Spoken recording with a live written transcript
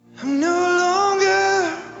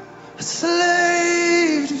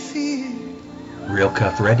Real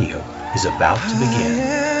Cuff Radio is about to begin. I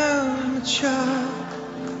am a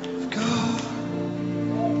child of God.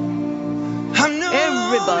 I'm no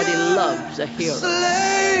Everybody longer loves a a hero.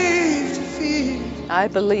 slave to fear. I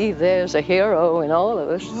believe there's a hero in all of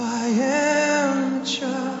us. I am a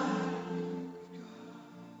child.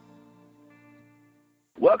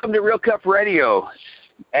 Welcome to Real Cuff Radio,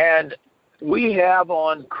 and we have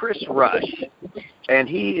on Chris Rush, and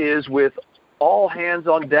he is with All Hands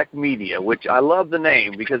on Deck Media, which I love the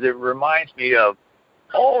name because it reminds me of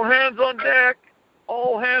All Hands on Deck,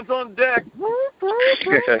 All Hands on Deck.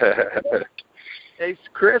 Hey,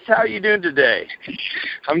 Chris, how are you doing today?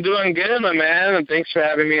 I'm doing good, my man, and thanks for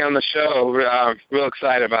having me on the show. Real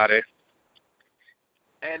excited about it.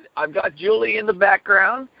 And I've got Julie in the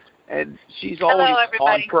background, and she's always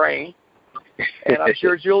on praying. And I'm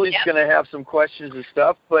sure Julie's going to have some questions and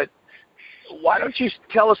stuff, but why don't you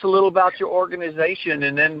tell us a little about your organization,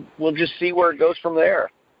 and then we'll just see where it goes from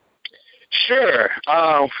there. Sure.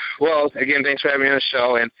 Well, again, thanks for having me on the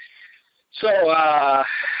show. And so,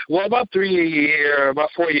 about 4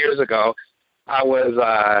 years ago, I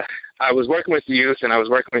was working with youth, and I was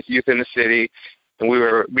working with youth in the city, and we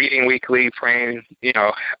were meeting weekly, praying,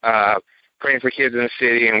 praying for kids in the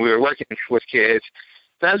city, and we were working with kids.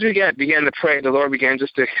 And as we began to pray, the Lord began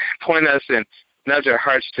just to point us and nudge our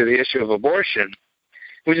hearts to the issue of abortion.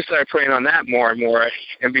 We just started praying on that more and more,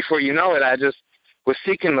 and before you know it, I just was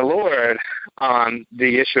seeking the Lord on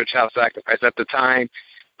the issue of child sacrifice. At the time,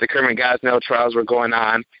 the Kermit Gosnell trials were going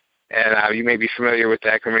on, and you may be familiar with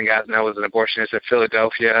that. Kermit Gosnell was an abortionist in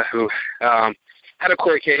Philadelphia who had a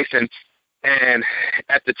court case, and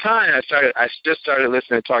at the time, I just started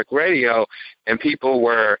listening to talk radio, and people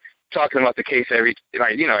were talking about the case every 2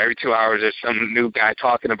 hours. There's some new guy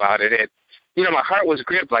talking about it. And, my heart was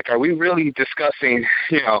gripped. Like, are we really discussing,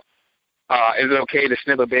 is it okay to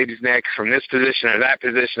snip a baby's neck from this position or that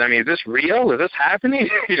position? I mean, is this real? Is this happening?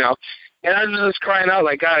 And I was just crying out,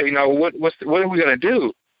 like, God, what are we going to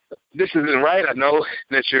do? This isn't right. I know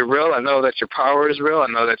that you're real. I know that your power is real. I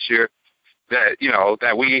know that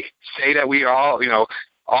that we say that we are all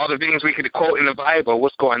the things we could quote in the Bible,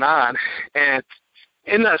 what's going on. And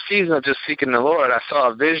in that season of just seeking the Lord, I saw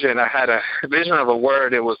a vision. I had a vision of a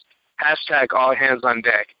word. It was #all hands on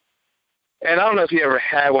deck. And I don't know if you ever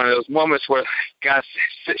had one of those moments where God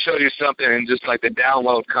showed you something and just like the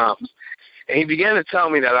download comes. And he began to tell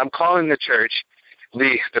me that I'm calling the church,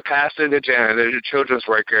 the pastor, the janitor, the children's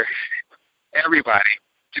worker, everybody,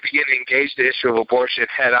 to begin to engage the issue of abortion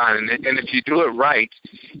head on. And if you do it right,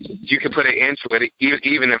 you can put an end to it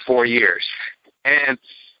even in 4 years. And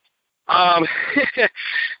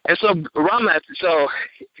and so around that, so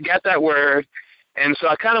got that word, and so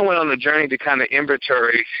I kind of went on a journey to kind of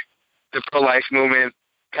inventory the pro-life movement,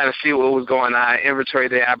 kind of see what was going on, inventory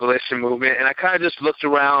the abolition movement, and I kind of just looked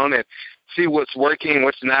around and see what's working,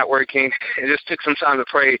 what's not working, and just took some time to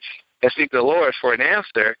pray and seek the Lord for an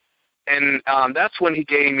answer. And that's when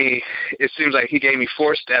it seems like he gave me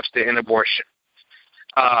 4 steps to end abortion.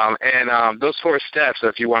 Those 4 steps,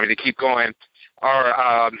 if you want me to keep going,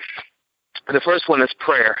 are the first one is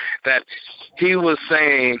prayer. That he was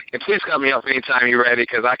saying, and please cut me off anytime you're ready,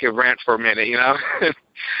 because I could rant for a minute,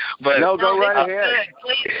 But no, go right ahead.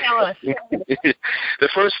 Please tell us. The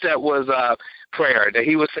first step was prayer. That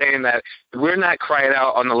he was saying that we're not crying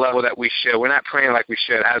out on the level that we should. We're not praying like we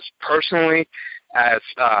should, as personally, as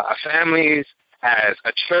families, as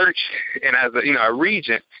a church, and as a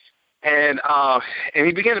region. And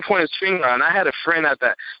he began to point his finger out. And I had a friend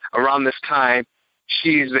around this time.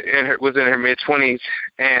 Was in her mid-20s,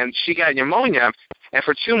 and she got pneumonia. And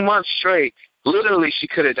for 2 months straight, literally, she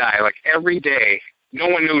could have died. Like every day, no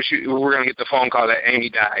one knew we were going to get the phone call that Amy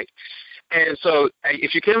died. And so,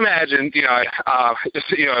 if you can imagine,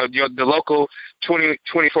 the local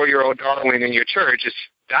 24-year-old darling in your church is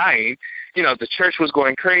dying. The church was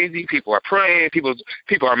going crazy. People are praying. People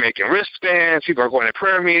are making wristbands. People are going to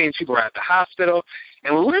prayer meetings. People are at the hospital.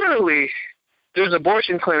 And literally, there's an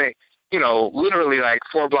abortion clinic, literally like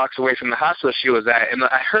 4 blocks away from the hospital she was at. And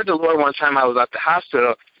I heard the Lord one time I was at the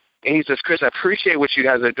hospital, and he says, Chris, I appreciate what you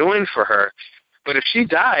guys are doing for her. But if she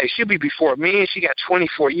dies, she'll be before me, and she got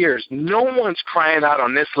 24 years. No one's crying out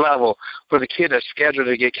on this level for the kid that's scheduled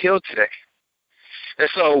to get killed today. And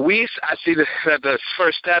so I see that the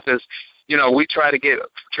first step is, we try to get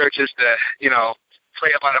churches to,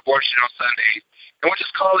 pray about abortion on Sundays. And we're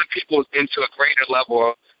just calling people into a greater level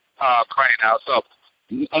of crying out. So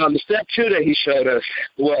the step 2 that he showed us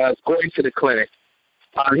was going to the clinic.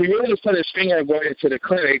 He really just put his finger on going to the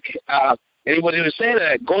clinic. And what he was saying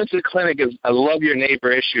that going to the clinic is a love your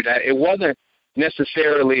neighbor issue, that it wasn't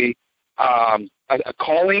necessarily a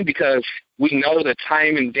calling, because we know the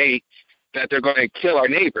time and date that they're going to kill our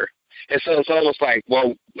neighbor. And so it's almost like,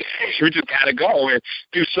 well, we just got to go and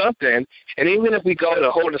do something. And even if we go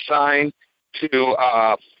to hold a sign,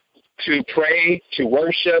 to pray, to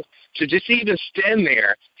worship, to just even stand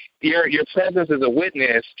there, your presence is a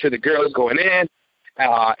witness to the girls going in,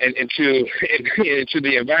 and to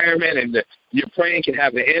the environment, and your praying can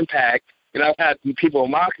have an impact. And I've had people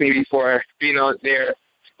mock me before being out there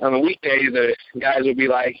on the weekdays. The guys would be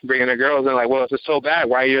like bringing their girls in, like, well, if it's so bad,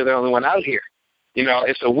 why are you the only one out here? You know,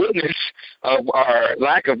 it's a witness of our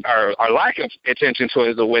lack of attention to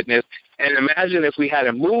it as a witness. And imagine if we had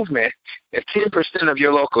a movement, if 10% of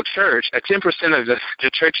your local church, 10% of the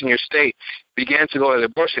church in your state began to go to the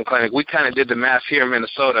abortion clinic. We kind of did the math here in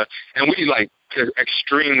Minnesota, and we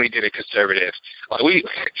extremely did it conservative.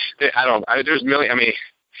 There's million. I mean,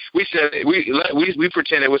 we said we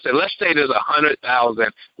pretended. We said, let's say there's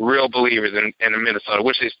 100,000 real believers in Minnesota,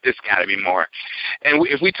 which is it's got to be more. And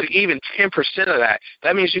if we took even 10% of that,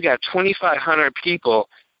 that means you got 2,500 people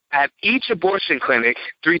at each abortion clinic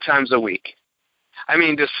 3 times a week. I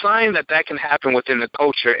mean, the sign that can happen within the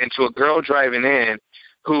culture, and to a girl driving in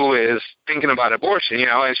who is thinking about abortion, you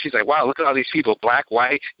know, and she's like, wow, look at all these people, black,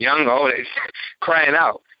 white, young, old, crying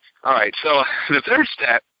out. All right, so the third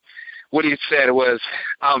step, what he said was,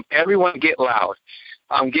 everyone get loud.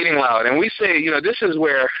 Getting loud. And we say, you know, this is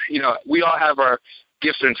where, you know, we all have our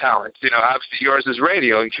gifts and talents. You know, obviously yours is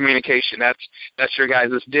radio and communication. That's your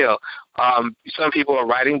guys' deal. Some people are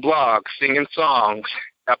writing blogs, singing songs.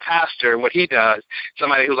 A pastor, what he does,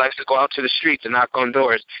 somebody who likes to go out to the streets and knock on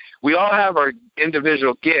doors. We all have our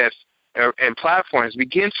individual gifts and platforms.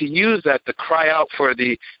 Begin to use that to cry out for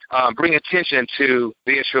bring attention to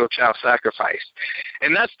the issue of child sacrifice.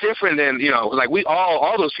 And that's different than, you know, like we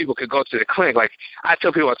all those people could go to the clinic. Like I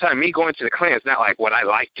tell people all the time, me going to the clinic is not like what I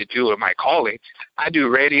like to do or my calling. I do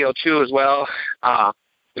radio too as well.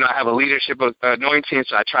 You know, I have a leadership anointing,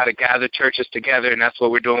 so I try to gather churches together, and that's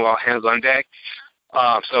what we're doing with All Hands on Deck.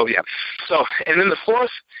 So, and then the fourth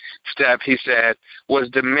step, he said, was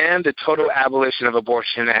demand the total abolition of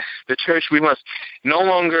abortion. At the church, we must no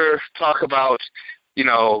longer talk about, you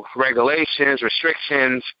know, regulations,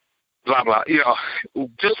 restrictions, blah, blah. You know,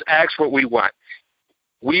 just ask what we want.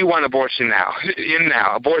 We want abortion now,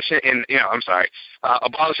 abolish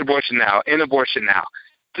abortion now, end abortion now.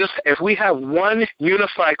 Just if we have one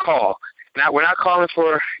unified call, now we're not calling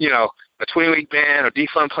for, you know, a 20-week ban or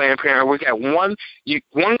defund Planned Parenthood. We got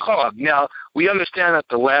one call. Now, we understand that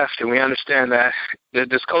the left and we understand that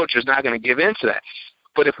this culture is not going to give in to that.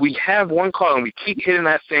 But if we have one call and we keep hitting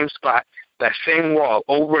that same spot, that same wall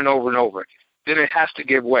over and over and over, then it has to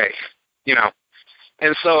give way, you know.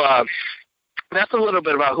 And so that's a little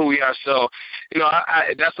bit about who we are. So, you know,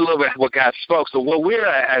 that's a little bit what God spoke. So what we're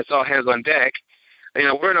as All Hands on Deck, you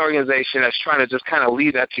know, we're an organization that's trying to just kind of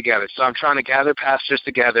lead that together. So I'm trying to gather pastors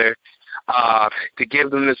together to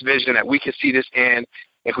give them this vision that we could see this end.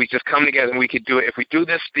 If we just come together and we could do it. If we do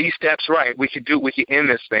these steps right, we could end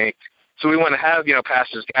this thing. So we want to have, you know,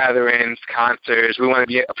 pastors gatherings, concerts. We want to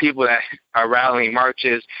be people that are rallying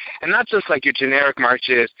marches, and not just like your generic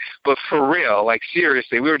marches, but for real, like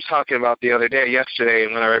seriously. We were talking about the other day, yesterday,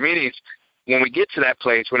 in one of our meetings. When we get to that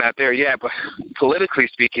place, we're not there yet, but politically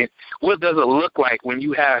speaking, what does it look like when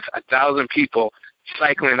you have 1,000 people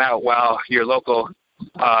cycling out while your local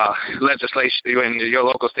legislation, when your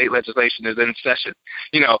local state legislation is in session?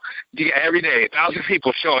 You know, every day, 1,000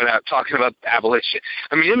 people showing up talking about abolition.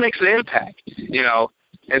 I mean, it makes an impact, you know.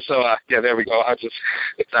 And so, there we go. I'll just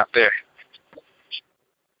stop there.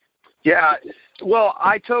 Yeah, well,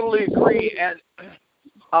 I totally agree. And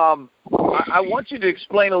I want you to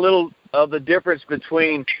explain a little of the difference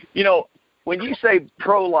between, you know, when you say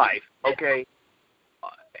pro-life, okay,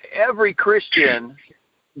 every Christian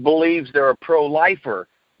believes they're a pro-lifer,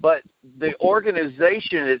 but the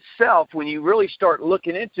organization itself, when you really start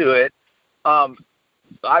looking into it,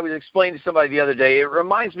 I was explaining to somebody the other day, it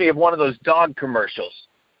reminds me of one of those dog commercials,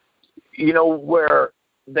 you know, where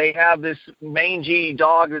they have this mangy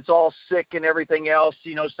dog that's all sick and everything else,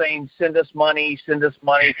 you know, saying, send us money.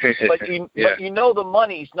 But you know the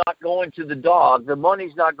money's not going to the dog. The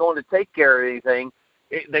money's not going to take care of anything.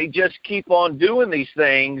 They just keep on doing these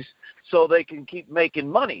things so they can keep making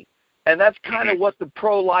money. And that's kind of what the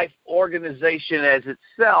pro-life organization as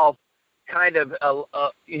itself kind of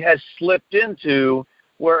has slipped into,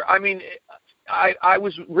 where, I mean, I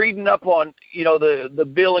was reading up on, you know, the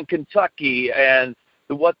bill in Kentucky and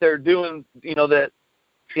what they're doing, you know, that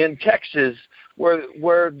in Texas,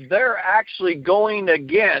 where they're actually going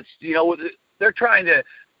against, you know, they're trying to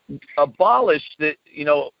abolish the, you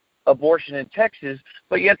know, abortion in Texas,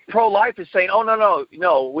 but yet pro-life is saying, oh, no,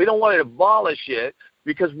 we don't want to abolish it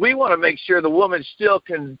because we want to make sure the woman still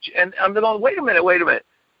can. And I'm going, wait a minute.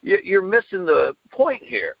 You're missing the point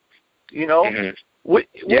here. You know, we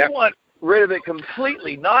want rid of it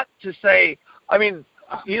completely, not to say, I mean,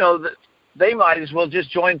 you know, they might as well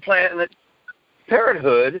just join Planned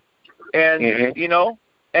Parenthood and, you know,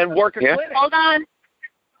 and work a clinic. Hold on.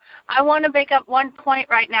 I want to make up one point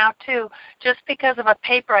right now, too, just because of a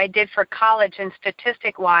paper I did for college and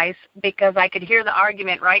statistic-wise, because I could hear the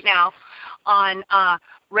argument right now on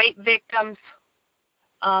rape victims,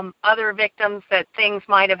 other victims, that things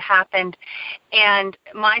might have happened. And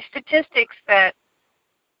my statistics that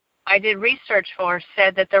I did research for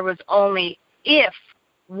said that there was only 1%.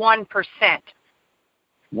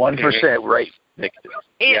 1% rape victims.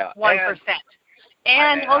 1%.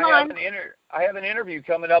 And hold on. I have an interview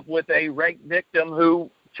coming up with a rape victim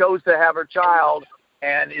who chose to have her child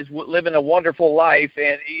and is living a wonderful life.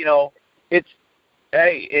 And, you know, it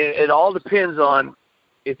all depends on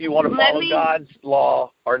if you want to follow God's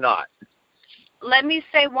law or not. Let me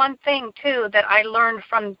say one thing, too, that I learned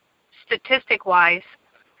from statistic-wise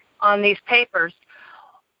on these papers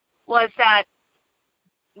was that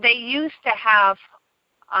they used to have,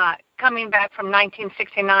 coming back from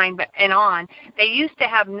 1969 and on, they used to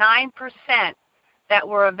have 9% that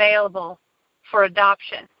were available for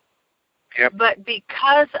adoption. Yep. But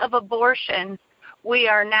because of abortion, we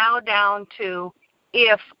are now down to,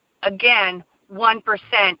 again,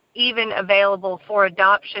 1% even available for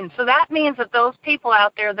adoption. So that means that those people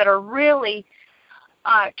out there that are really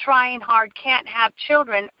trying hard, can't have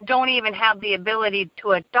children, don't even have the ability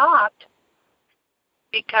to adopt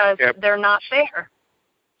because they're not there.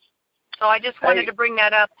 So I just wanted to bring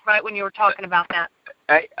that up right when you were talking about that.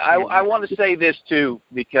 I want to say this, too,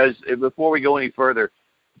 because before we go any further,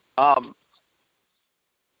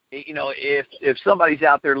 you know, if somebody's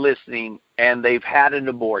out there listening and they've had an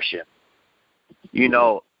abortion, you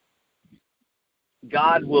know,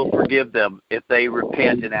 God will forgive them if they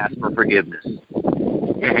repent and ask for forgiveness. And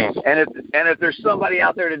if there's somebody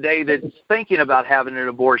out there today that's thinking about having an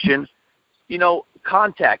abortion, you know,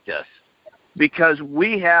 contact us, because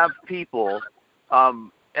we have people.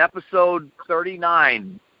 Episode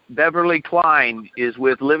 39, Beverly Klein is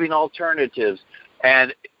with Living Alternatives,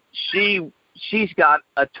 and she's got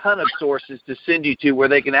a ton of sources to send you to where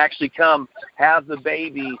they can actually come have the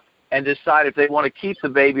baby and decide if they want to keep the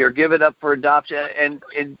baby or give it up for adoption, and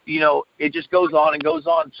you know, it just goes on and goes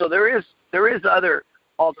on. So there is other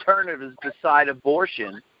alternatives beside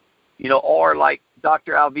abortion, you know, or like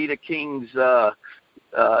Dr. Alveda Kings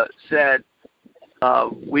said,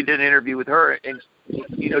 we did an interview with her, and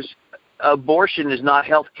you know, abortion is not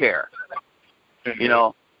health care, you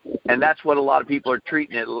know, and that's what a lot of people are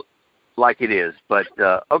treating it like it is. But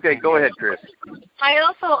okay, go ahead, Chris. I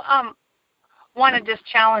also want to just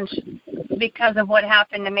challenge, because of what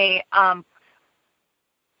happened to me. I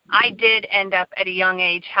did end up at a young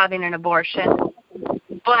age having an abortion,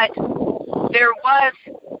 but there was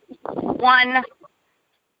one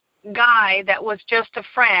guy that was just a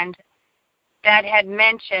friend that had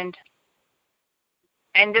mentioned,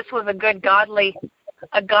 and this was a godly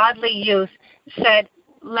youth, said,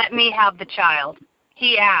 "Let me have the child."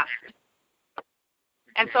 He asked.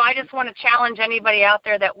 And so I just want to challenge anybody out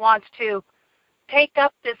there that wants to take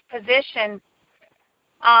up this position.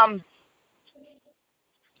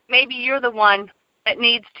 Maybe you're the one that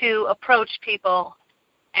needs to approach people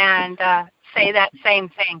and say that same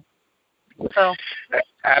thing. So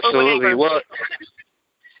absolutely. Well,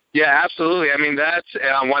 yeah, absolutely. I mean, that's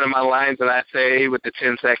one of my lines that I say with the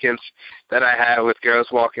 10 seconds that I have with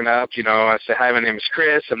girls walking up. You know, I say, "Hi, my name is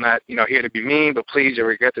Chris. I'm not, you know, here to be mean, but please, you'll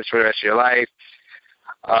regret this for the rest of your life.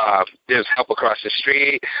 There's help across the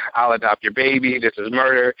street. I'll adopt your baby. This is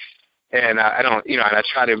murder." And I don't, you know, and I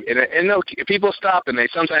try to, and no, people stop and they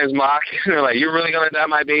sometimes mock. And they're like, "You're really going to adopt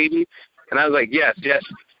my baby?" And I was like, yes.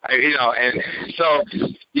 You know, and so,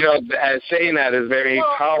 you know, as saying that is very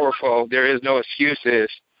powerful. There is no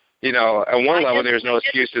excuses. You know, at one level there's no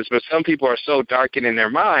excuses, but some people are so darkened in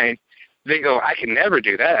their mind, they go, "I can never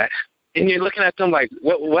do that." And you're looking at them like,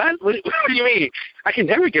 what do you mean? I can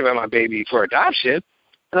never give up my baby for adoption.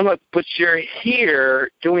 And I'm like, but you're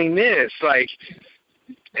here doing this. Like,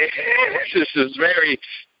 this is very,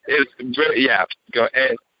 yeah, go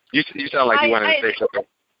ahead. You sound like you wanted to say something.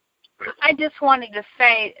 I just wanted to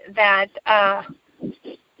say that,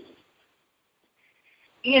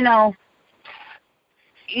 you know,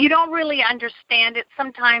 you don't really understand it.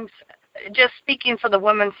 Sometimes, just speaking for the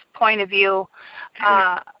woman's point of view,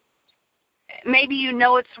 maybe you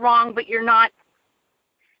know it's wrong, but you're not.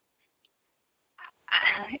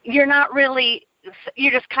 you're not really,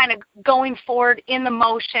 you're just kind of going forward in the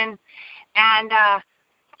motion. And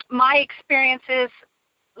my experiences,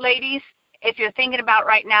 ladies, if you're thinking about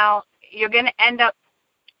right now, you're going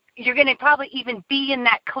to probably even be in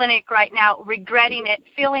that clinic right now, regretting it,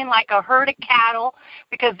 feeling like a herd of cattle,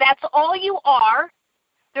 because that's all you are.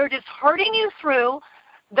 They're just herding you through.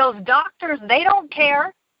 Those doctors, they don't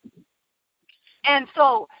care. And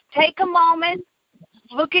so take a moment,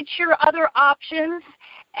 look at your other options,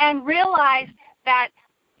 and realize that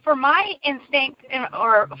for my instinct,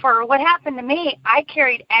 or for what happened to me, I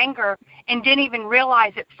carried anger and didn't even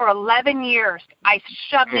realize it for 11 years. I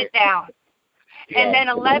shoved it down. And then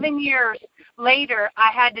 11 years later, I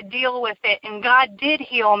had to deal with it, and God did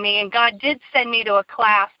heal me, and God did send me to a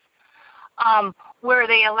class where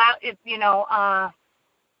they allowed it,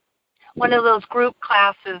 one of those group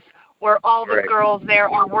classes where all the girls there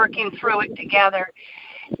are working through it together,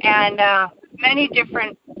 and many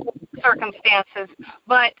different circumstances.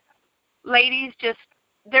 But ladies, just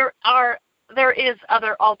there is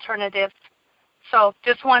other alternatives. So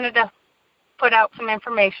just wanted to put out some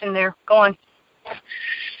information there. Go on.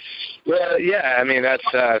 Well, yeah, I mean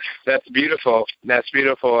that's beautiful. That's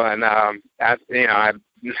beautiful, and I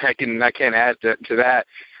can't add to that.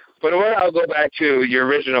 But I'll go back to your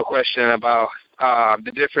original question about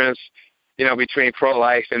the difference, between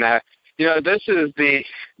pro-life and that. This is the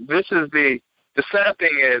sad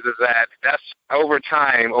thing is that that's over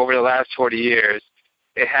time, over the last 40 years,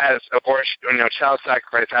 it has abortion, child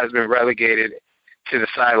sacrifice has been relegated to the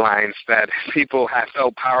sidelines. That people have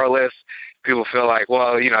felt powerless. People feel like,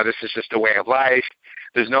 well, this is just a way of life.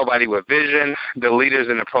 There's nobody with vision. The leaders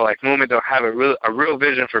in the pro-life movement don't have a real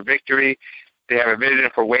vision for victory. They have a vision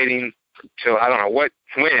for waiting till I don't know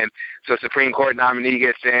when. So Supreme Court nominee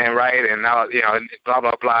gets in, right? And now, blah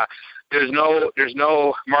blah blah. There's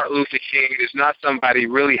no Martin Luther King. There's not somebody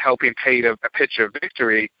really helping paint a picture of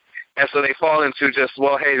victory. And so they fall into just,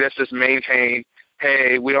 well, hey, let's just maintain.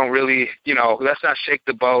 Hey, we don't really, let's not shake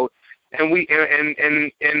the boat.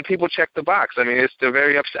 And and people check the box. I mean, it's the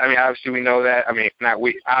very upset. I mean, obviously we know that. I mean, not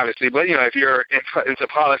we obviously, but if you're into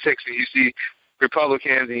politics and you see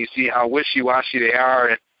Republicans and you see how wishy-washy they are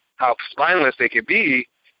and how spineless they could be,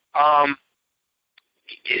 and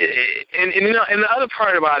the other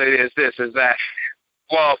part about it is that,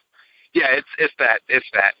 well, yeah, it's that.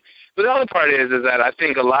 But the other part is that I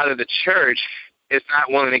think a lot of the church is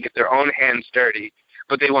not willing to get their own hands dirty,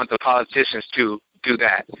 but they want the politicians to do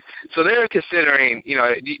that. So they're considering,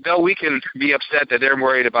 though we can be upset that they're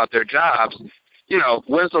worried about their jobs,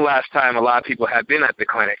 when's the last time a lot of people have been at the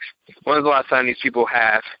clinics? When's the last time these people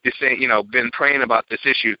have been praying about this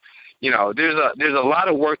issue? There's a lot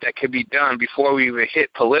of work that could be done before we even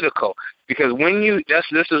hit political. Because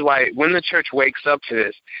this is why when the church wakes up to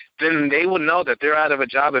this, then they will know that they're out of a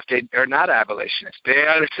job if they are not abolitionists. They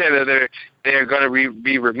understand that they're going to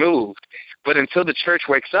be removed. But until the church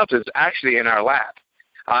wakes up, it's actually in our lap.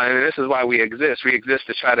 And this is why we exist. We exist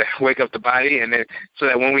to try to wake up the body, and then so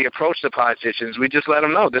that when we approach the politicians, we just let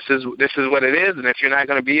them know this is what it is. And if you're not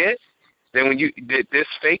going to be it, then this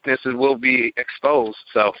fakeness will be exposed.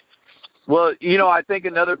 So. Well, I think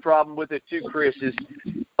another problem with it too, Chris, is,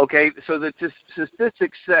 okay, so the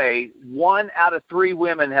statistics say 1 out of 3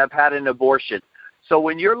 women have had an abortion. So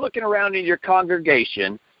when you're looking around in your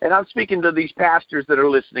congregation, and I'm speaking to these pastors that are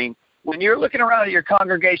listening, when you're looking around at your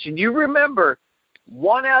congregation, you remember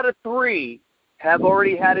 1 out of 3 have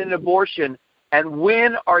already had an abortion, and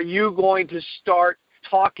when are you going to start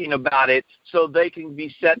talking about it so they can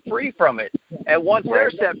be set free from it? And once they're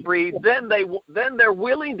set free, then they're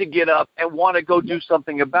willing to get up and want to go do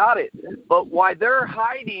something about it. But while they're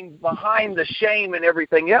hiding behind the shame and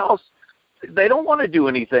everything else, they don't want to do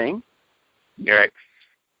anything. You're right.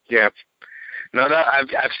 Yeah. No, I've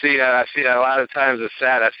seen that. I see that a lot of times. It's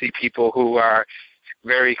sad. I see people who are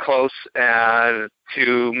very close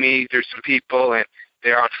to me. There's some people, and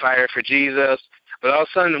they're on fire for Jesus. But all of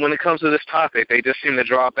a sudden, when it comes to this topic, they just seem to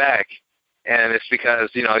draw back. And it's because,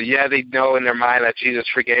 they know in their mind that Jesus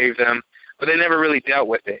forgave them, but they never really dealt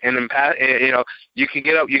with it. And, you can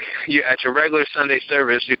get up, you at your regular Sunday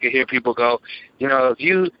service, you can hear people go, if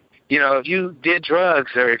you did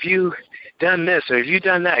drugs, or if you done this, or if you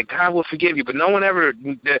done that, God will forgive you. But no one ever,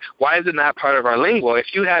 why is it not part of our lingo?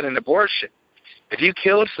 If you had an abortion, if you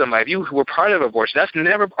killed somebody, if you were part of abortion, that's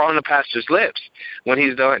never on the pastor's lips when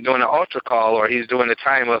he's doing an altar call, or he's doing the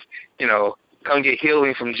time of, come get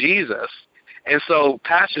healing from Jesus. And so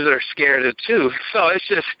pastors are scared of it too. So it's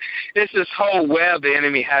this whole web the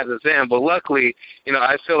enemy has us in. But luckily,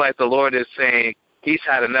 I feel like the Lord is saying he's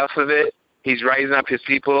had enough of it. He's raising up his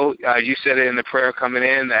people. You said it in the prayer coming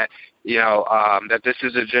in that, that this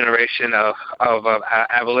is a generation of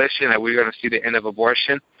abolition, that we're going to see the end of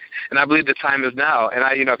abortion. And I believe the time is now. And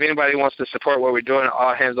if anybody wants to support what we're doing,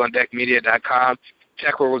 allhandsondeckmedia.com.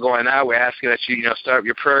 Check where we're going now. We're asking that you, start up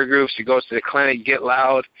your prayer groups. You go to the clinic, get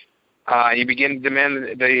loud, and you begin to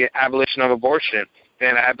demand the abolition of abortion.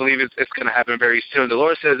 And I believe it's going to happen very soon. The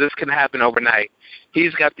Lord says this can happen overnight. He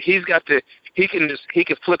can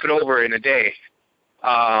flip it over in a day.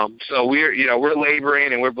 So we're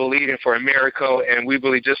laboring and we're believing for a miracle, and we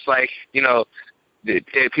believe just like,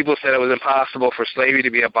 people said it was impossible for slavery to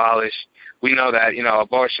be abolished. We know that,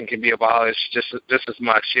 abortion can be abolished just as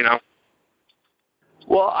much,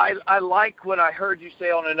 Well, I like what I heard you say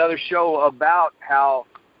on another show about how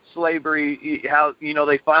slavery, how,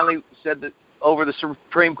 they finally said that over the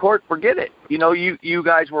Supreme Court, forget it. You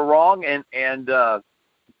guys were wrong, and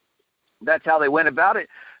that's how they went about it.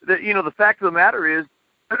 The fact of the matter is,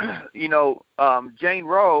 Jane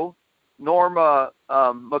Roe, Norma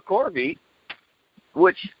McCorvey,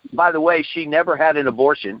 which, by the way, she never had an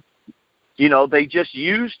abortion. They just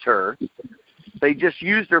used her. They just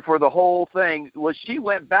used her for the whole thing. Well, she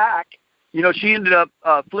went back. She ended up,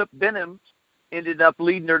 Flip Benham ended up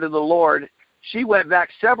leading her to the Lord. She went back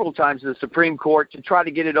several times to the Supreme Court to try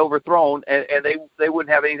to get it overthrown, and they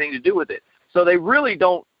wouldn't have anything to do with it. So they really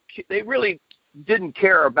didn't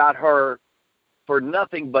care about her for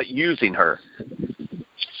nothing but using her.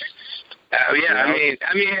 Yeah,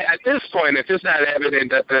 I mean, at this point, if it's not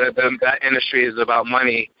evident that that industry is about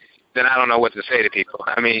money, then I don't know what to say to people.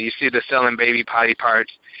 I mean, you see the selling baby potty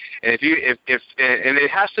parts, and and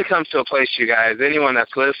it has to come to a place, you guys, anyone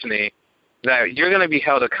that's listening, that you're going to be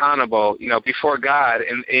held accountable, before God,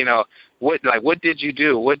 and what did you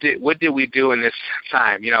do? What did we do in this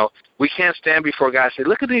time? We can't stand before God and say,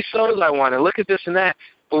 look at these souls I won, and look at this and that.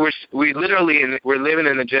 But we're living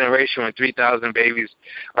in a generation where 3,000 babies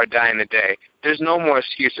are dying a day. There's no more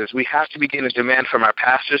excuses. We have to begin to demand from our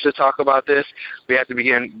pastors to talk about this. We have to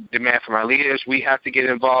begin to demand from our leaders. We have to get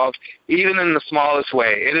involved, even in the smallest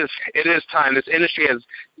way. It is time. This industry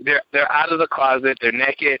they're out of the closet. They're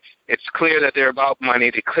naked. It's clear that they're about money.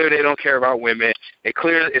 It's clear they don't care about women. It's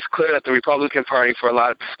clear that the Republican Party, for a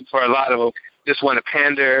lot of them, just want to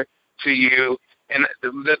pander to you. And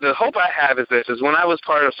the hope I have is this, is when I was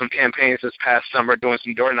part of some campaigns this past summer doing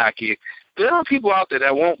some door knocking, there are people out there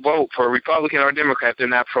that won't vote for a Republican or Democrat. They're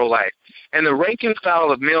not pro-life. And the rank and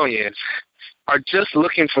file of millions are just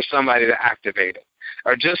looking for somebody to activate it,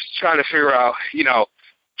 or just trying to figure out,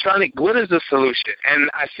 what is the solution?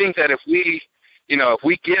 And I think that if we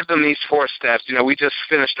give them these 4 steps, we just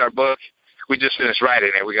finished our book. We just finished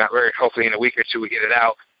writing it. Hopefully in a week or two we get it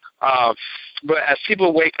out. But as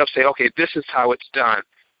people wake up, say, okay, this is how it's done.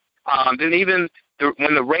 Then even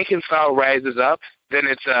when the rank and file rises up, then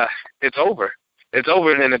it's over. It's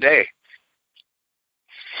over in a day.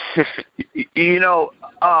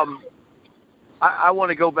 I want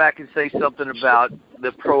to go back and say something about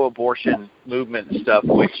the pro-abortion movement and stuff,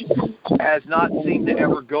 which has not seemed to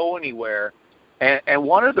ever go anywhere. And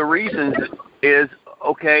one of the reasons is,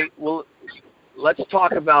 okay, well, let's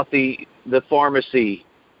talk about the pharmacy,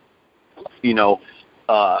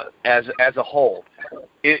 as a whole.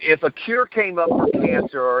 If a cure came up for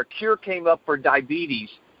cancer or a cure came up for diabetes,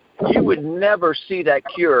 you would never see that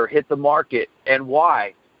cure hit the market. And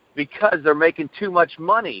why? Because they're making too much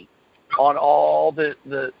money on all the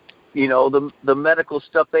medical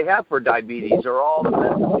stuff they have for diabetes, or all the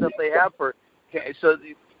medical stuff they have for. So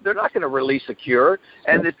they're not going to release a cure.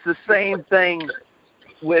 And it's the same thing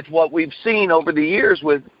with what we've seen over the years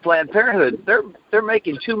with Planned Parenthood. They're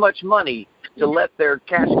making too much money to let their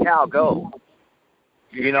cash cow go,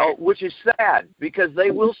 which is sad, because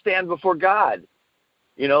they will stand before God.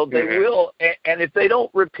 They will, and if they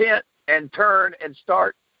don't repent and turn and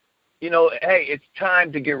start, hey, it's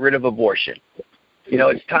time to get rid of abortion.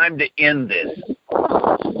 It's time to end this.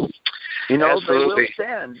 They will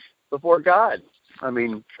stand before God. I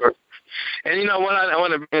mean, sure. And what I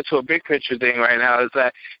want to bring into a big picture thing right now is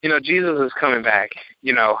that, Jesus is coming back,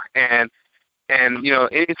 and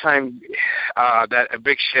anytime that a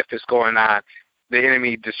big shift is going on, the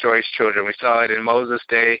enemy destroys children. We saw it in Moses'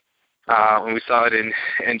 day, and we saw it in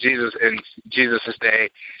Jesus' day,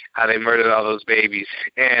 how they murdered all those babies.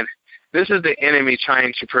 And this is the enemy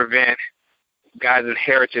trying to prevent God's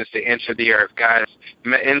inheritance to enter the earth, God's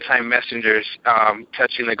end-time messengers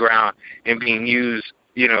touching the ground and being used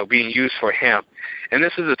for Him. And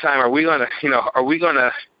this is the time. Are we going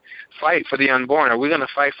to fight for the unborn? Are we going to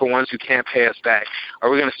fight for ones who can't pay us back? Are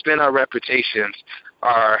we going to spend our reputations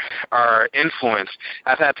our influence.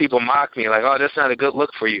 I've had people mock me like, "Oh, that's not a good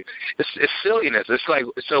look for you." It's silliness. It's like,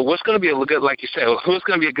 so what's going to be a good, like you said, who's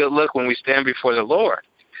going to be a good look when we stand before the Lord?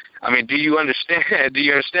 I mean, do you understand? Do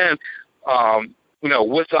you understand?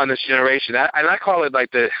 What's on this generation? And I call it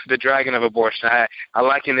like the dragon of abortion. I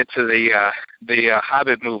liken it to the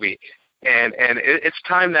Hobbit movie. And it's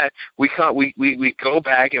time that we go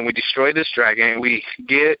back and we destroy this dragon and we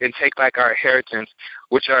get and take back our inheritance,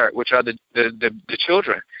 which are the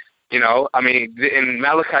children. I mean, in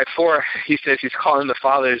Malachi 4, he says he's calling the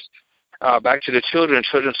fathers back to the children,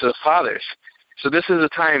 children to the fathers. So this is a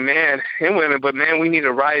time, man and women, but man, we need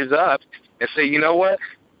to rise up and say, you know what?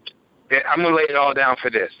 I'm gonna lay it all down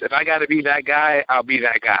for this. If I got to be that guy, I'll be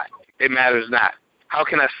that guy. It matters not. How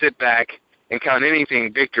can I sit back and count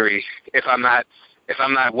anything victory if I'm not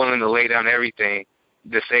willing to lay down everything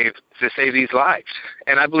to save these lives?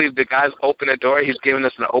 And I believe that God's opened a door. He's given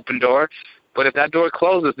us an open door. But if that door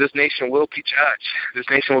closes, this nation will be judged. This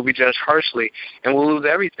nation will be judged harshly, and we'll lose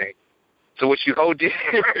everything. So what you hold dear,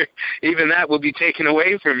 even that will be taken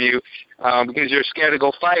away from you because you're scared to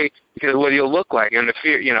go fight because of what you'll look like and the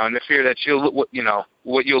fear that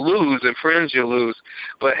what you'll lose and friends you'll lose.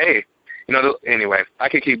 But hey. Anyway, I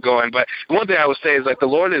could keep going, but one thing I would say is like the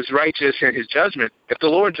Lord is righteous in his judgment. If the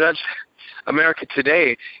Lord judged America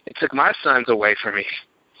today and took my sons away from me,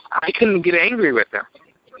 I couldn't get angry with them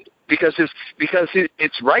because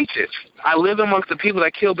it's righteous. I live amongst the people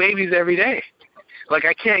that kill babies every day. Like,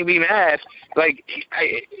 I can't be mad. Like,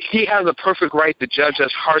 he has a perfect right to judge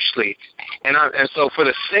us harshly. And so for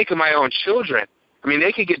the sake of my own children, I mean,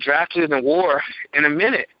 they could get drafted in a war in a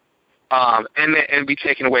minute. And be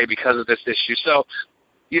taken away because of this issue. So,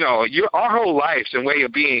 our whole lives and way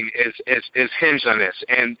of being is hinged on this.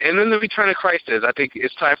 And then the return of Christ is. I think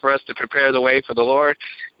it's time for us to prepare the way for the Lord,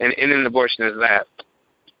 and an abortion is that.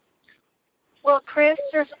 Well, Chris,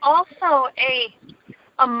 there's also a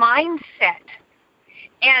mindset.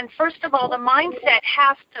 And first of all, the mindset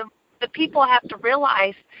the people have to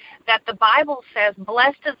realize that the Bible says,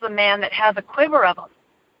 blessed is the man that has a quiver of them.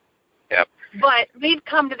 Yep. But we've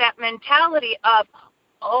come to that mentality of,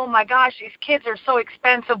 oh my gosh, these kids are so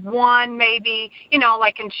expensive. One, maybe,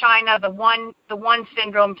 like in China, the one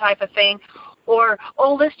syndrome type of thing, or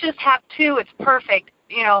let's just have two. It's perfect.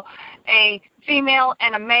 A female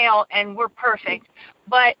and a male, and we're perfect.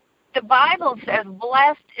 But the Bible says,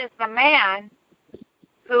 blessed is the man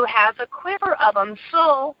who has a quiver of them.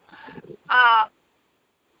 So,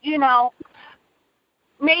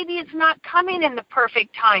 maybe it's not coming in the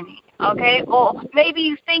perfect timing, okay? Well, maybe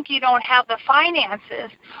you think you don't have the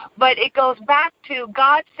finances, but it goes back to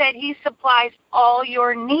God said he supplies all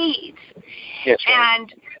your needs. Yes, right.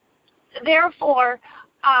 And therefore,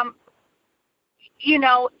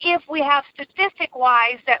 if we have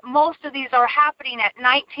statistic-wise that most of these are happening at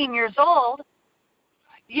 19 years old,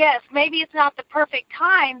 yes, maybe it's not the perfect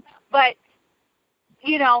time, but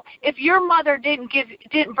if your mother didn't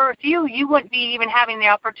birth you, you wouldn't be even having the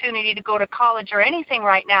opportunity to go to college or anything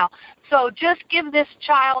right now. So just give this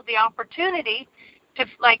child the opportunity to,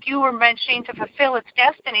 like you were mentioning, to fulfill its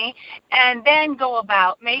destiny, and then go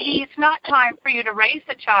about. Maybe it's not time for you to raise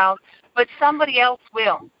the child, but somebody else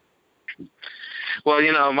will. Well,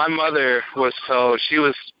 my mother she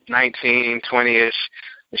was 19, 20-ish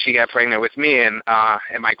when she got pregnant with me, and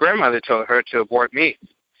my grandmother told her to abort me.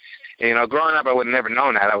 Growing up, I would have never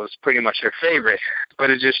known that. I was pretty much her favorite. But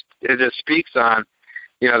it just speaks on,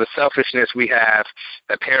 the selfishness we have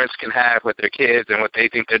that parents can have with their kids and what they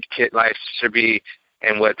think their kid life should be,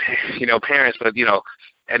 and what parents, but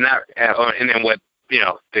and then what the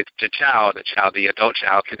adult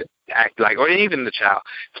child could act like, or even the child.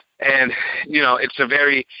 And it's a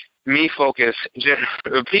very me-focused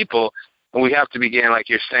people, and we have to begin, like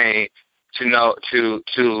you're saying,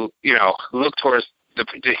 to look towards the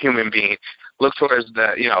human being, look towards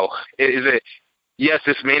yes,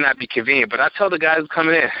 this may not be convenient, but I tell the guys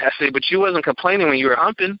coming in, I say, but you wasn't complaining when you were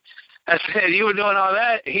humping. I said, you were doing all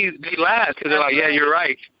that. They laughed because they're like, yeah, you're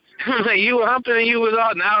right. You were humping and you was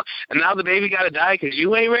all now the baby got to die because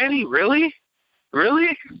you ain't ready? Really?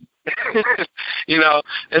 And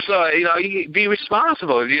so, you be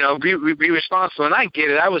responsible, be responsible. And I get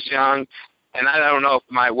it. I was young, and I don't know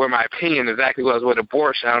if where my opinion exactly was with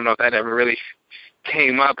abortion. I don't know if that ever really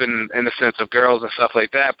came up in the sense of girls and stuff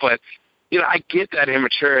like that. But, I get that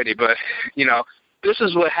immaturity. But, this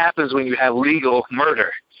is what happens when you have legal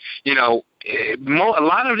murder. A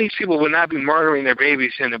lot of these people would not be murdering their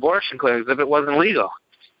babies in abortion clinics if it wasn't legal.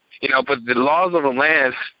 But the laws of the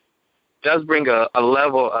land does bring a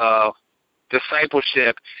level of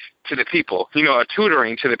discipleship to the people, or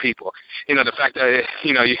tutoring to the people. The fact that,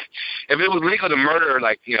 if it was legal to murder,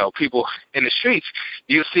 people in the streets,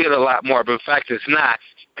 you see it a lot more. But the fact it's not,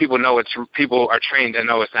 people are trained to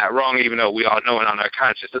know it's not wrong, even though we all know it on our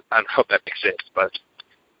conscience. I hope that makes sense. But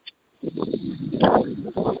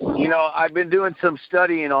I've been doing some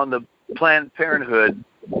studying on the Planned Parenthood,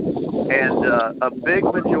 and a big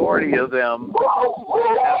majority of them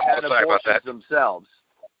have had abortions themselves,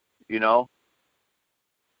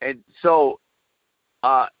 And so,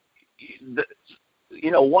 one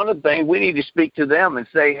of the things, we need to speak to them and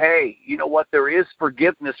say, hey, you know what, there is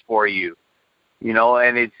forgiveness for you,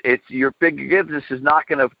 and it's your forgiveness is not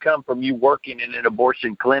going to come from you working in an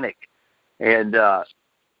abortion clinic. And,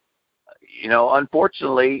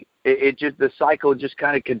 unfortunately, the cycle just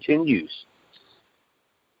kind of continues.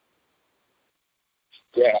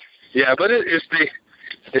 Yeah, but it's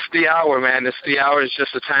the hour, man. It's the hour. It's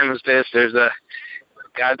just a time as this.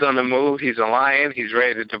 God's on the move. He's a lion. He's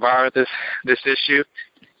ready to devour this issue.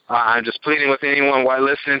 I'm just pleading with anyone while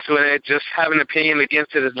listening to it. Just having an opinion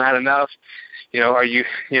against it is not enough. Are you,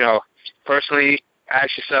 personally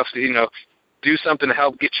ask yourself to, do something to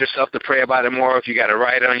help get yourself to pray about it more. If you got to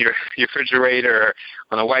write it on your refrigerator or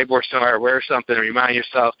on a whiteboard somewhere, wear something to remind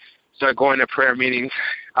yourself. Start going to prayer meetings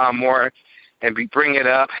more. And bring it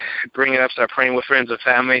up, start praying with friends and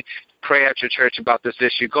family, pray at your church about this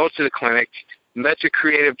issue, go to the clinic, let your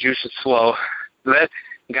creative juices flow, let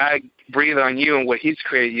God breathe on you and what He's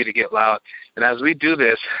created you to get loud. And as we do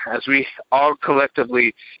this, as we all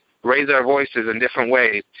collectively raise our voices in different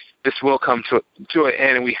ways, this will come to an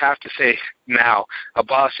end, and we have to say now,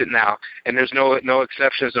 abolish it now, and there's no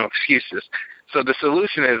exceptions, no excuses. So the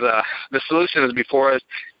solution is before us,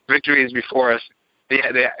 victory is before us. The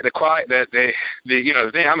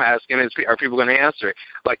thing I'm asking is, are people going to answer it?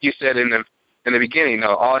 Like you said in the beginning,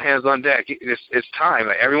 all hands on deck. It's time.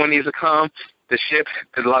 Like, everyone needs to come. The ship,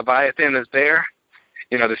 the Leviathan is there.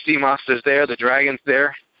 The sea monster's there. The dragon's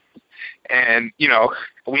there. And,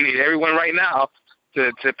 we need everyone right now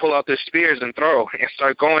to pull out their spears and throw and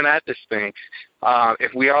start going at this thing.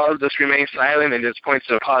 If we all just remain silent and just point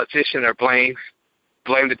to a politician or blame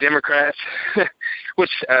the Democrats,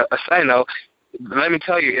 which, a side note, let me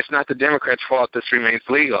tell you, it's not the Democrats' fault this remains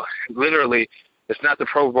legal. Literally, it's not the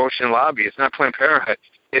pro-abortion lobby. It's not Planned Parenthood.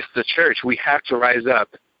 It's the church. We have to rise up.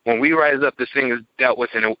 When we rise up, this thing is dealt with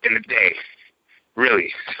in a day,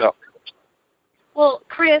 really. So. Well,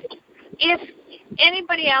 Chris, if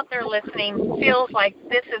anybody out there listening feels like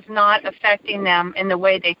this is not affecting them in the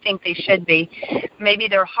way they think they should be, maybe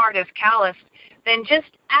their heart is calloused, then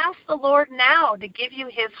just ask the Lord now to give you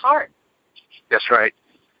His heart. That's right.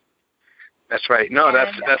 That's right. No,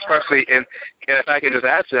 that's perfectly. And if I could just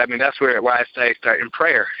add to that, that's why I say start in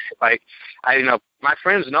prayer. Like, my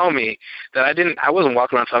friends know me that I wasn't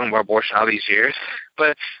walking around talking about abortion all these years.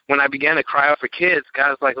 But when I began to cry out for kids,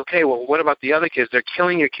 God's like, okay, well, what about the other kids? They're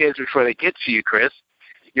killing your kids before they get to you, Chris.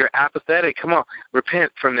 You're apathetic. Come on,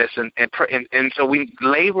 repent from this. And so we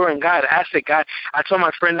labor in God. Ask that God. I told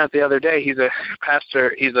my friend that the other day. He's a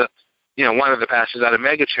pastor. He's one of the pastors at a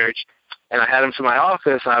mega church. And I had him to my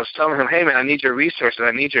office, and I was telling him, hey, man, I need your resources.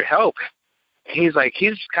 I need your help. He's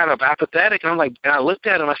kind of apathetic. And I looked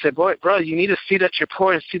at him. I said, bro, you need to see that you're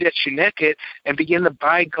poor and see that you're naked and begin to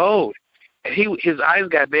buy gold. And his eyes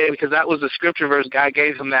got big because that was the scripture verse God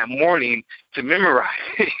gave him that morning to memorize.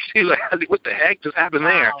 He's like, what the heck just happened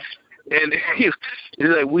there? And he's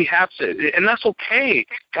like, we have to. And that's okay.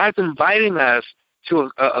 God's inviting us to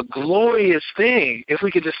a glorious thing. If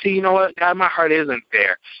we could just see, you know what, God, my heart isn't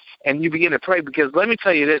there. And you begin to pray, because let me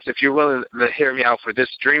tell you this, if you're willing to hear me out for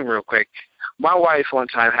this dream real quick. My wife one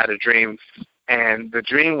time had a dream, and the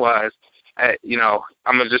dream was, I'm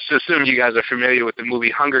going to just assume you guys are familiar with the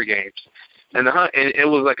movie Hunger Games. And it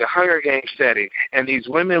was like a Hunger Games setting, and these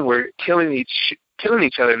women were killing each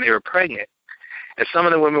other, and they were pregnant. And some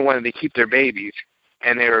of the women wanted to keep their babies,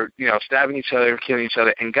 and they were, stabbing each other and killing each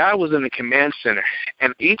other. And God was in the command center,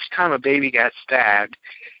 and each time a baby got stabbed,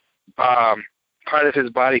 part of his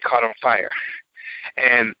body caught on fire,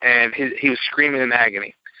 and he was screaming in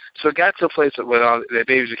agony. So it got to a place where all the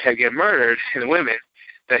babies kept getting murdered, and the women,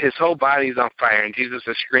 that his whole body's on fire, and Jesus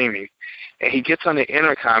is screaming. And he gets on the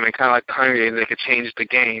intercom, and kind of like Hunger Games, they could change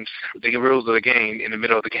the rules of the game in the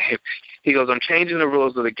middle of the game. He goes, I'm changing the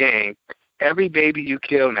rules of the game. Every baby you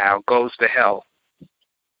kill now goes to hell.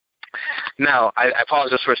 Now, I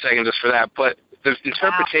apologize for a second just for that, but the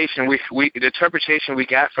interpretation the interpretation we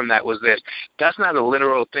got from that was this. That's not a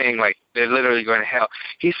literal thing, like they're literally going to hell.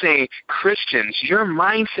 He's saying, Christians, your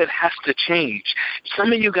mindset has to change.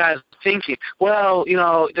 Some of you guys thinking, well,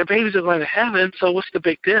 their babies are going to heaven, so what's the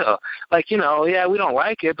big deal? Like, yeah, we don't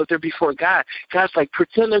like it, but they're before God. God's like,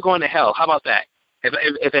 pretend they're going to hell. How about that?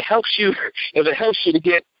 If it helps you, to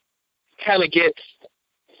get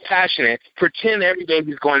passionate, pretend every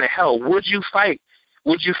baby's going to hell. Would you fight?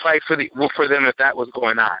 Would you fight for them if that was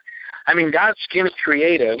going on? I mean, God's getting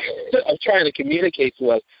creative of trying to communicate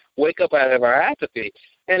to us, wake up out of our apathy.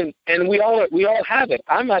 And we all have it.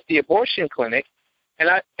 I'm at the abortion clinic, and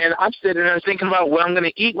I'm sitting there thinking about what I'm going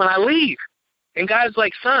to eat when I leave. And God's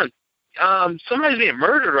like, son, somebody's being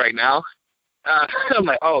murdered right now. I'm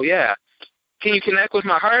like, oh yeah. Can you connect with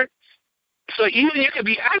my heart? So even you could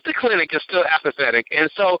be at the clinic and still apathetic. And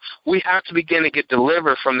so we have to begin to get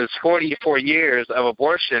delivered from this 44 years of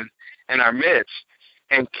abortion in our midst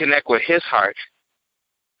and connect with his heart.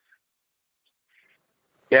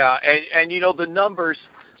 Yeah, and the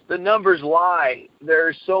numbers lie.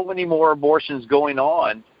 There's so many more abortions going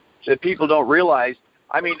on that people don't realize.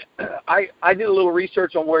 I mean, I did a little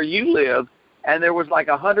research on where you live, and there was like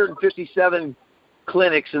 157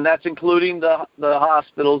 clinics, and that's including the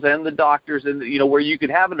hospitals and the doctors, and where you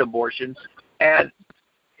could have an abortion. And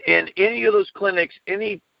in any of those clinics,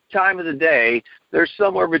 any time of the day, there's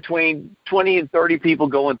somewhere between 20 and 30 people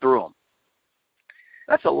going through them.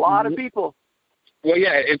 That's a lot of people. Well,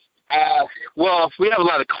 yeah, it's we have a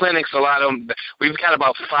lot of clinics. A lot of them, we've got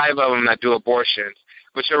about 5 of them that do abortions.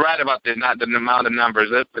 But you're right about the amount of numbers.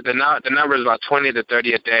 The number is about 20 to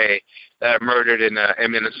 30 a day that are murdered in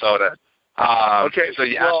Minnesota. Okay. So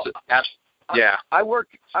yeah. I work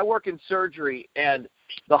in surgery, and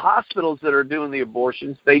the hospitals that are doing the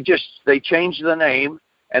abortions, they change the name,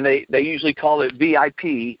 and they usually call it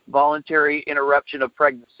VIP, voluntary interruption of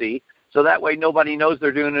pregnancy, so that way nobody knows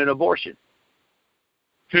they're doing an abortion.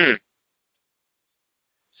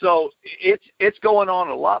 So it's going on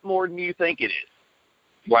a lot more than you think it is.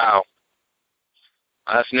 Wow.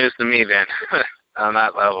 That's news to me then, on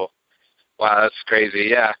that level. Wow, that's crazy.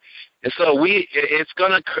 Yeah. And so it's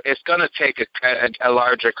gonna take a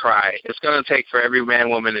larger cry. It's gonna take for every man,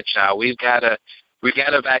 woman, and child. We've gotta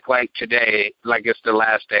act like today, like it's the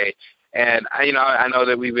last day. And I know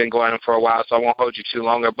that we've been going for a while, so I won't hold you too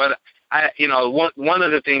longer. But one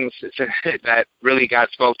of the things that really God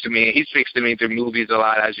spoke to me, he speaks to me through movies a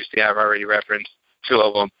lot, as you see. I've already referenced 2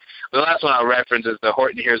 of them. The last one I'll reference is the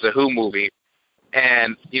Horton Hears a Who movie.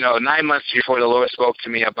 And, 9 months before the Lord spoke to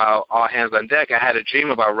me about All Hands on Deck, I had a dream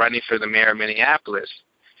about running for the mayor of Minneapolis.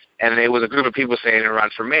 And there was a group of people saying to run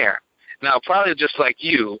for mayor. Now, probably just like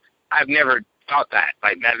you, I've never thought that.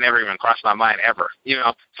 Like, that never even crossed my mind ever,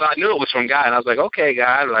 So I knew it was from God, and I was like, okay,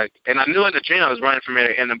 God. And I knew in the dream I was running for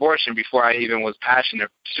mayor in abortion before I even was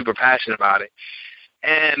super passionate about it.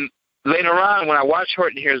 And later on, when I watched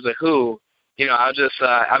Horton Hears the Who, I'm just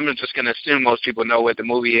going to assume most people know what the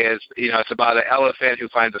movie is. It's about an elephant who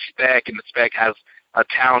finds a speck, and the speck has a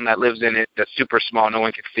town that lives in it that's super small. No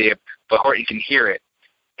one can see it, but Horton can hear it.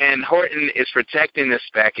 And Horton is protecting this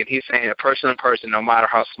speck, and he's saying a person to person, no matter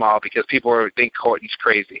how small, because people think Horton's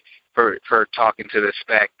crazy for talking to the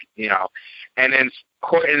speck, And then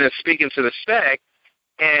Horton is speaking to the speck,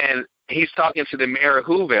 and he's talking to the mayor of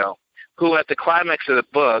Whoville, who at the climax of the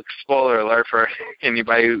book, spoiler alert for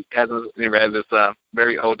anybody who hasn't read this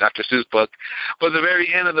very old Dr. Seuss book, but at the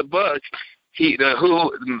very end of the book, the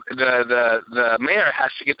mayor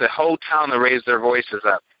has to get the whole town to raise their voices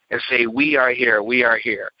up and say, we are here, we are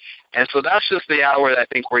here. And so that's just the hour that I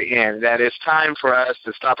think we're in, that it's time for us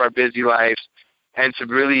to stop our busy lives and to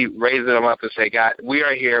really raise them up and say, God, we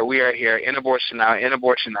are here, in abortion now, in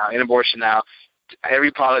abortion now, in abortion now,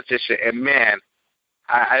 every politician. And man,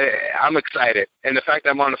 I'm excited. And the fact that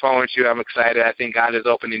I'm on the phone with you, I'm excited. I think God is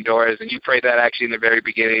opening doors. And you prayed that actually in the very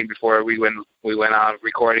beginning before we went on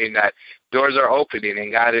recording, that doors are opening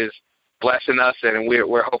and God is blessing us. And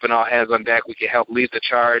we're hoping All Hands on Deck we can help lead the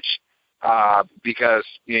charge because,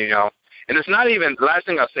 and it's not even, the last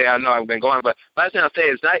thing I'll say, I know I've been going, but last thing I'll say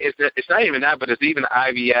is it's not even that, but it's even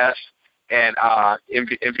IVF and in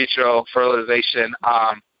vitro fertilization.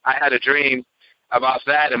 I had a dream about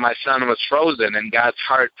that, and my son was frozen, and God's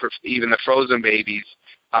heart for even the frozen babies,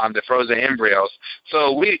 the frozen embryos.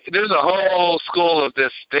 So there's a whole school of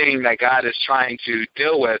this thing that God is trying to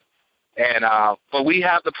deal with, and but we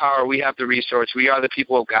have the power, we have the resource, we are the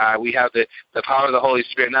people of God, we have the power of the Holy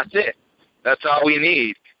Spirit, and that's it. That's all we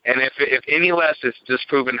need. And if any less, it's just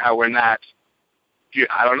proving how we're not,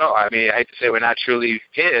 I don't know, I mean, I hate to say we're not truly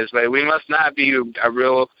His, but we must not be a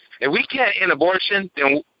real. If we can't end abortion,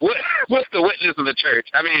 then what's the witness of the church?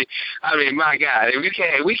 I mean, my God,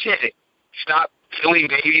 if we can't stop killing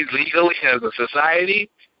babies legally as a society,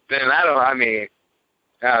 then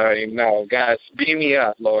I don't even know. Guys, beam me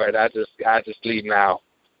up, Lord. I just leave now.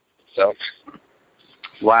 So.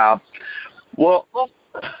 Wow. Well,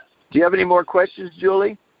 do you have any more questions,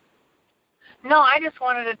 Julie? No, I just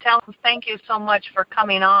wanted to tell him thank you so much for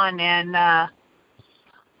coming on, and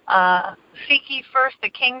seek ye first the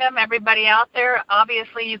kingdom. Everybody out there,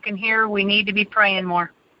 obviously you can hear we need to be praying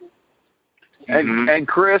more. And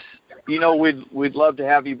Chris, we'd love to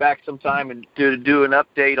have you back sometime and to do an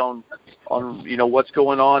update on what's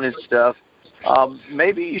going on and stuff.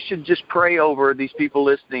 Maybe you should just pray over these people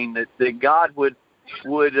listening that God would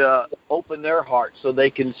open their hearts so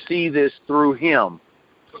they can see this through Him.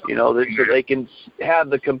 So they can have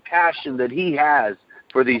the compassion that He has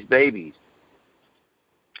for these babies.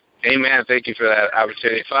 Amen. Thank you for that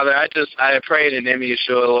opportunity. Father, I pray in the name of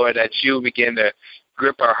Yeshua, Lord, that you begin to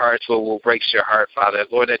grip our hearts what will break your heart, Father.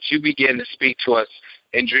 Lord, that you begin to speak to us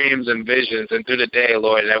in dreams and visions and through the day,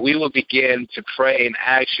 Lord, that we will begin to pray and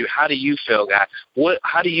ask you, how do you feel, God?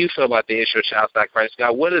 How do you feel about the issue of child sacrifice,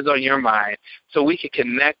 God? What is on your mind? So we can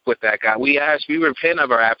connect with that, God. We repent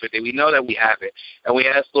of our apathy. We know that we have it. And we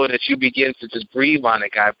ask, Lord, that you begin to just breathe on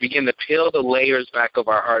it, God. Begin to peel the layers back of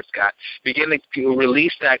our hearts, God. Begin to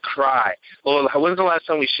release that cry. Lord, when's the last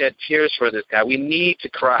time we shed tears for this, God? We need to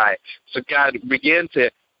cry. So, God, begin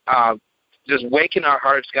to just waken our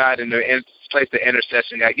hearts, God, in place of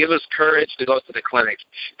intercession, God. Give us courage to go to the clinics.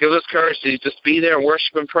 Give us courage to just be there and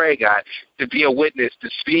worship and pray, God, to be a witness, to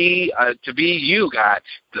be you, God,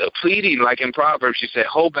 pleading like in Proverbs. You said,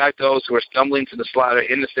 hold back those who are stumbling to the slaughter,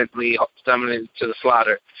 innocently stumbling to the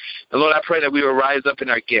slaughter. And Lord, I pray that we will rise up in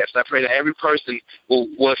our gifts. I pray that every person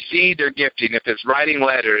will see their gifting, if it's writing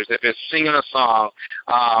letters, if it's singing a song,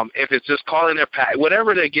 if it's just calling their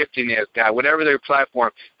whatever their gifting is, God, whatever their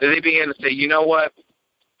platform, that they begin to say, you know what?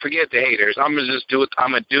 Forget the haters. I'm going to just do it.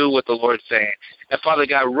 I'm going to do what the Lord's saying. And Father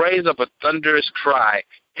God, raise up a thunderous cry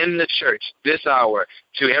in the church this hour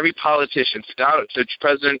to every politician, to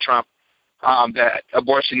President Trump, that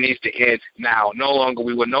abortion needs to end now.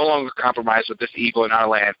 We will no longer compromise with this evil in our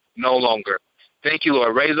land. No longer. Thank you,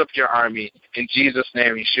 Lord. Raise up your army in Jesus'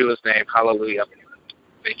 name, Yeshua's name. Hallelujah.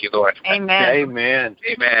 Thank you, Lord. Amen. Amen.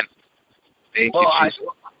 Amen. Thank you, Jesus.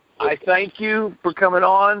 I thank you for coming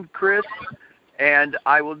on, Chris. And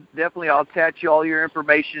I will I'll attach all your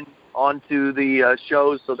information onto the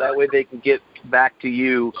shows so that way they can get back to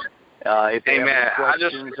you if they have any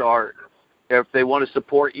questions or if they want to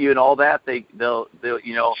support you and all that. They'll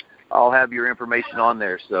I'll have your information on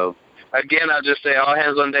there. So again, I'll just say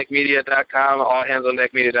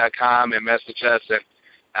allhandsondeckmedia.com and message us. And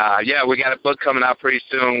we got a book coming out pretty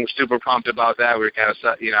soon. We're super pumped about that. We're kind of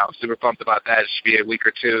super pumped about that. It should be a week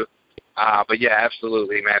or two. But yeah,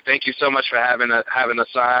 absolutely, man. Thank you so much for having us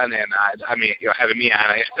on, and having me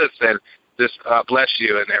on. And just bless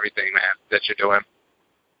you and everything, man, that you're doing.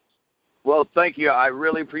 Well, thank you. I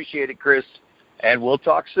really appreciate it, Chris, and we'll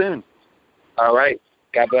talk soon. All right.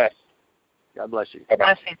 God bless. God bless you. Bye-bye.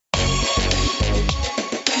 Blessings.